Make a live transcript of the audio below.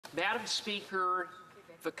Madam Speaker,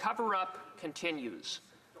 the cover-up continues.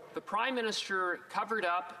 The Prime Minister covered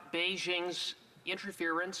up Beijing's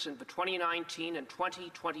interference in the 2019 and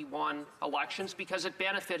 2021 elections because it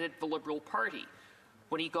benefited the Liberal Party.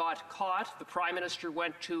 When he got caught, the Prime Minister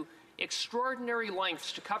went to extraordinary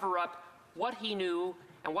lengths to cover up what he knew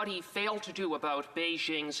and what he failed to do about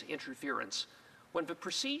Beijing's interference. When the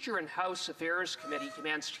Procedure and House Affairs Committee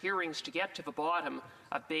commenced hearings to get to the bottom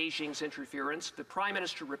of Beijing's interference, the Prime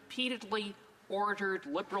Minister repeatedly ordered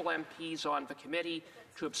Liberal MPs on the committee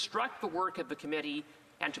to obstruct the work of the committee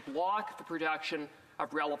and to block the production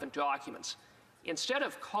of relevant documents. Instead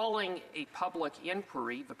of calling a public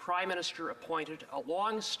inquiry, the Prime Minister appointed a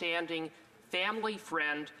long-standing family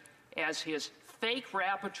friend as his fake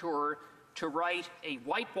rapporteur to write a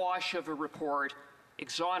whitewash of a report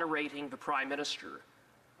exonerating the Prime Minister.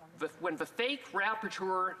 When the fake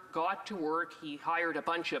rapporteur got to work, he hired a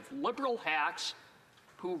bunch of Liberal hacks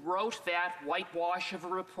who wrote that whitewash of a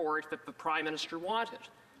report that the Prime Minister wanted.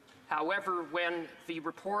 However, when the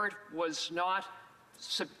report was not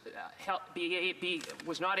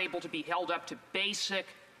able to be held up to basic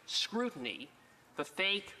scrutiny, the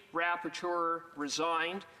fake rapporteur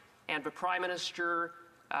resigned, and the Prime Minister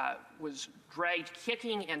was dragged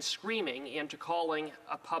kicking and screaming into calling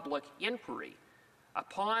a public inquiry.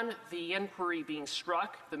 Upon the inquiry being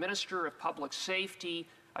struck, the Minister of Public Safety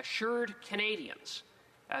assured Canadians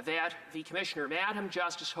that the Commissioner, Madam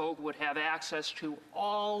Justice Hogue, would have access to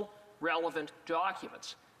all relevant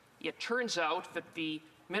documents. It turns out that the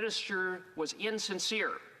Minister was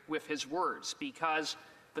insincere with his words, because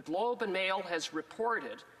the Globe and Mail has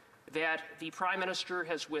reported that the Prime Minister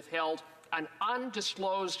has withheld an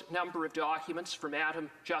undisclosed number of documents from Madam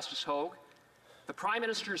Justice Hogue. The Prime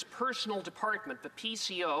Minister's personal department, the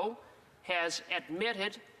PCO, has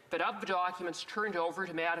admitted that of the documents turned over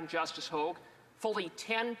to Madam Justice Hogue, fully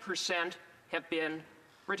 10% have been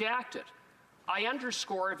redacted. I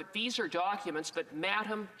underscore that these are documents that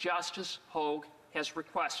Madam Justice Hogue has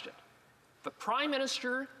requested. The Prime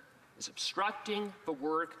Minister is obstructing the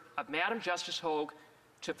work of Madam Justice Hogue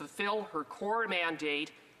to fulfill her core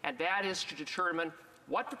mandate, and that is to determine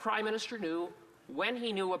what the Prime Minister knew, when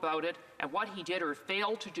he knew about it, and what he did or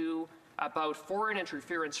failed to do about foreign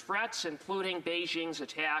interference threats, including Beijing's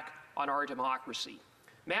attack on our democracy.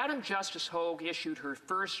 Madam Justice Hogue issued her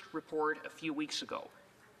first report a few weeks ago.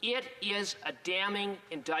 It is a damning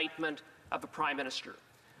indictment of the Prime Minister.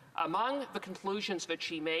 Among the conclusions that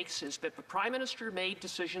she makes is that the Prime Minister made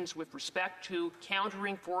decisions with respect to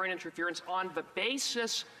countering foreign interference on the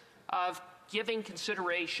basis of giving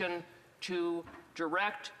consideration to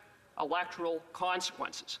direct electoral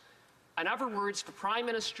consequences. In other words, the Prime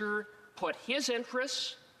Minister put his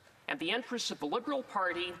interests and the interests of the Liberal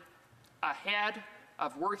Party ahead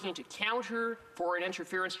of working to counter foreign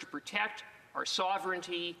interference to protect our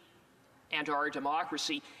sovereignty and our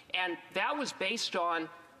democracy. And that was based on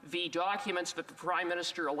the documents that the Prime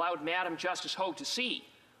Minister allowed Madam Justice Hogue to see.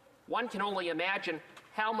 One can only imagine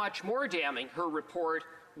how much more damning her report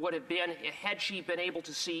would have been had she been able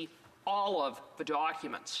to see all of the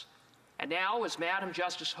documents. And now, as Madam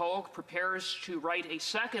Justice Hogue prepares to write a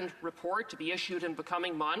second report to be issued in the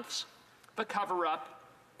coming months, the cover-up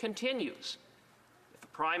continues. If the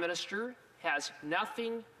Prime Minister has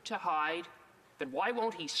nothing to hide, then why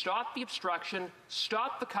won't he stop the obstruction,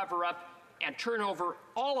 stop the cover-up, and turn over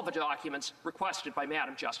all of the documents requested by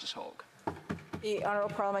Madam Justice Hogue? The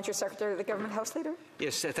Honourable Parliamentary Secretary of the Government House Leader.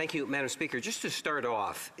 Yes, thank you, Madam Speaker. Just to start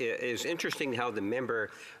off, it is interesting how the member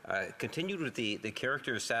continued with the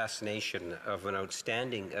character assassination of an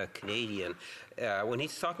outstanding Canadian. When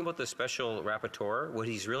he's talking about the special rapporteur, what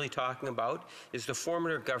he's really talking about is the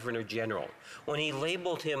former Governor General. When he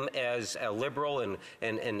labeled him as a Liberal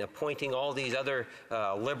and appointing all these other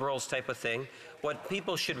Liberals type of thing, what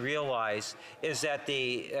people should realize is that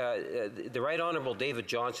the Right Honourable David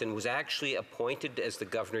Johnston was actually appointed as the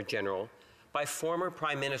Governor General by former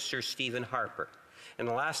Prime Minister Stephen Harper. And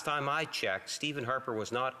the last time I checked, Stephen Harper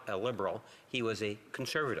was not a Liberal, he was a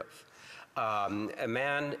Conservative. A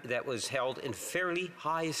man that was held in fairly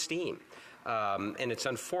high esteem. And it's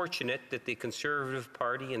unfortunate that the Conservative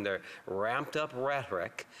Party, in their ramped-up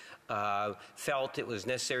rhetoric, felt it was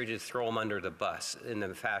necessary to throw him under the bus in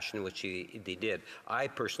the fashion in which they did. I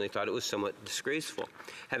personally thought it was somewhat disgraceful.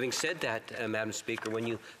 Having said that, Madam Speaker, when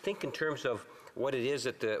you think in terms of what it is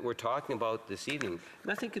that we're talking about this evening,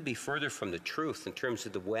 nothing could be further from the truth in terms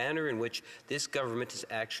of the manner in which this government has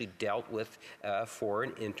actually dealt with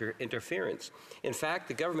foreign interference. In fact,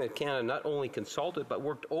 the government of Canada not only consulted but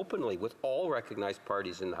worked openly with all recognized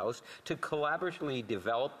parties in the House to collaboratively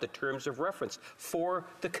develop the terms of reference for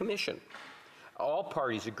the Commission. All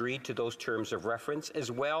parties agreed to those terms of reference,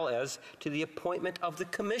 as well as to the appointment of the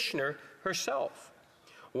Commissioner herself.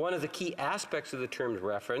 One of the key aspects of the terms of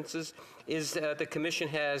references is that the Commission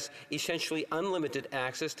has essentially unlimited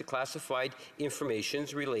access to classified information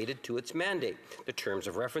related to its mandate. The terms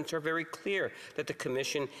of reference are very clear that the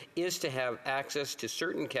Commission is to have access to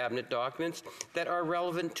certain cabinet documents that are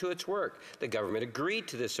relevant to its work. The government agreed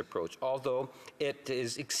to this approach, although it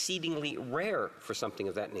is exceedingly rare for something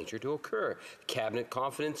of that nature to occur. Cabinet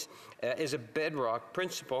confidence is a bedrock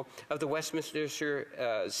principle of the Westminster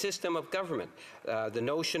system of government. The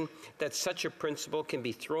notion that such a principle can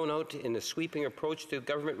be thrown out in a sweeping approach to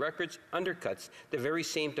government records undercuts the very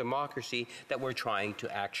same democracy that we're trying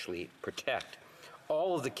to actually protect.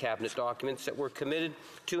 All of the cabinet documents that were committed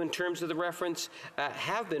to in terms of the reference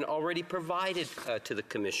have been already provided to the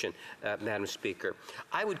Commission, Madam Speaker.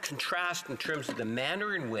 I would contrast in terms of the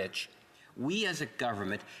manner in which we as a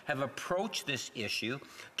government have approached this issue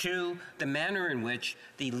to the manner in which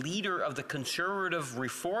the leader of the Conservative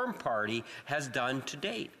Reform Party has done to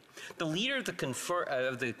date. The leader of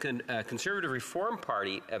the Conservative Reform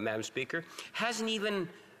Party, Madam Speaker, hasn't even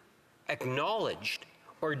acknowledged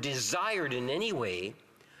or desired in any way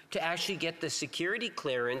to actually get the security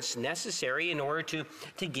clearance necessary in order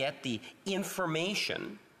to get the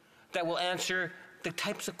information that will answer the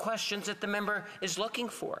types of questions that the member is looking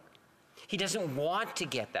for. He doesn't want to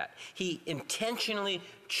get that. He intentionally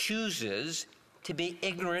chooses to be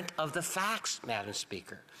ignorant of the facts, Madam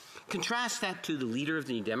Speaker. Contrast that to the leader of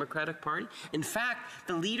the Democratic Party. In fact,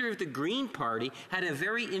 the leader of the Green Party had a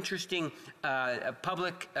very interesting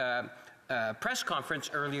public press conference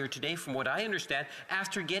earlier today, from what I understand,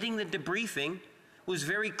 after getting the debriefing, was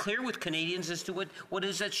very clear with Canadians as to what it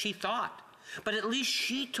is that she thought. But at least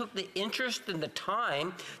she took the interest and the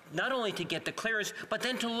time not only to get the clearance, but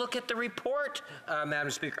then to look at the report, Madam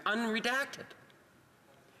Speaker, unredacted.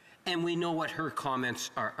 And we know what her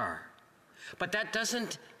comments are. But that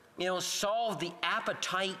doesn't, solve the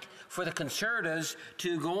appetite for the Conservatives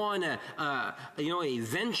to go on a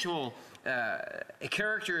eventual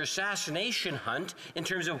character assassination hunt in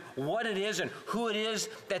terms of what it is and who it is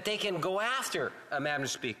that they can go after, Madam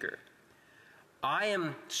Speaker. I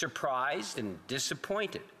am surprised and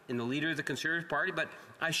disappointed in the leader of the Conservative Party, but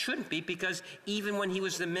I shouldn't be, because even when he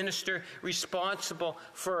was the minister responsible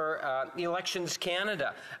for Elections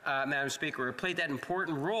Canada, Madam Speaker, who played that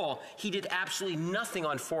important role, he did absolutely nothing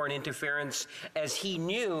on foreign interference, as he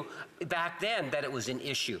knew back then that it was an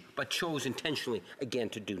issue, but chose intentionally, again,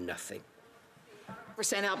 to do nothing. For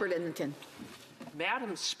St. Albert Edmonton.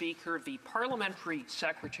 Madam Speaker, the parliamentary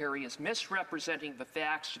secretary is misrepresenting the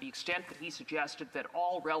facts to the extent that he suggested that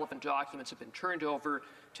all relevant documents have been turned over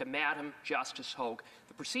to Madam Justice Hogue.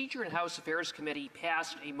 The Procedure and House Affairs Committee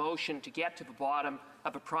passed a motion to get to the bottom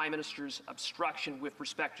of the Prime Minister's obstruction with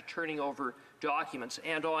respect to turning over documents.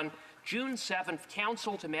 And on June 7th,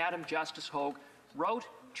 counsel to Madam Justice Hogue wrote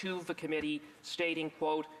to the committee stating,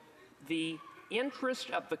 quote, "The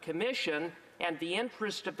interest of the Commission and the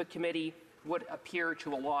interest of the committee would appear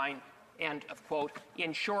to align," end of quote.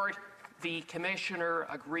 In short, the Commissioner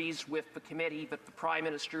agrees with the committee that the Prime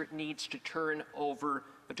Minister needs to turn over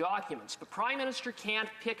the documents. The Prime Minister can't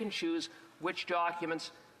pick and choose which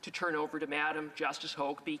documents to turn over to Madam Justice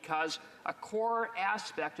Hogue, because a core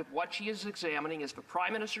aspect of what she is examining is the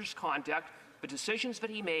Prime Minister's conduct, the decisions that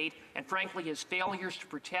he made, and frankly his failures to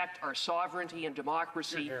protect our sovereignty and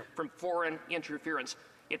democracy from foreign interference.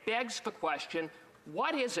 It begs the question,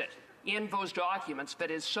 what is it in those documents that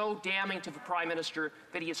is so damning to the Prime Minister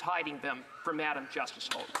that he is hiding them from Madam Justice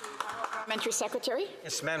Hogue? Parliamentary Secretary.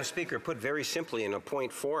 Yes, Madam Speaker, put very simply in a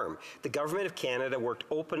point form, the Government of Canada worked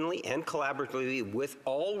openly and collaboratively with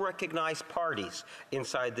all recognized parties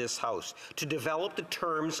inside this House to develop the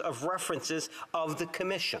terms of references of the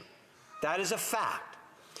Commission. That is a fact.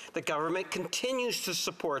 The government continues to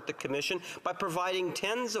support the Commission by providing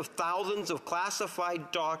tens of thousands of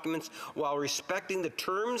classified documents while respecting the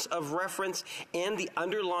terms of reference and the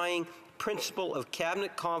underlying principle of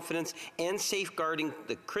cabinet confidence and safeguarding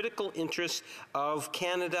the critical interests of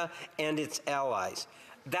Canada and its allies.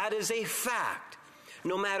 That is a fact.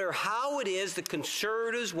 No matter how it is the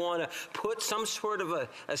Conservatives want to put some sort of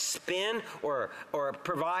a spin or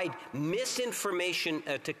provide misinformation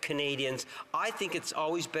to Canadians, I think it's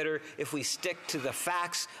always better if we stick to the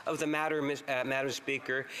facts of the matter, Madam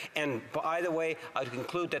Speaker. And by the way, I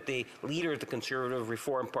conclude that the leader of the Conservative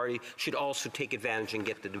Reform Party should also take advantage and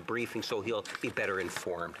get the debriefing so he'll be better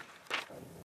informed.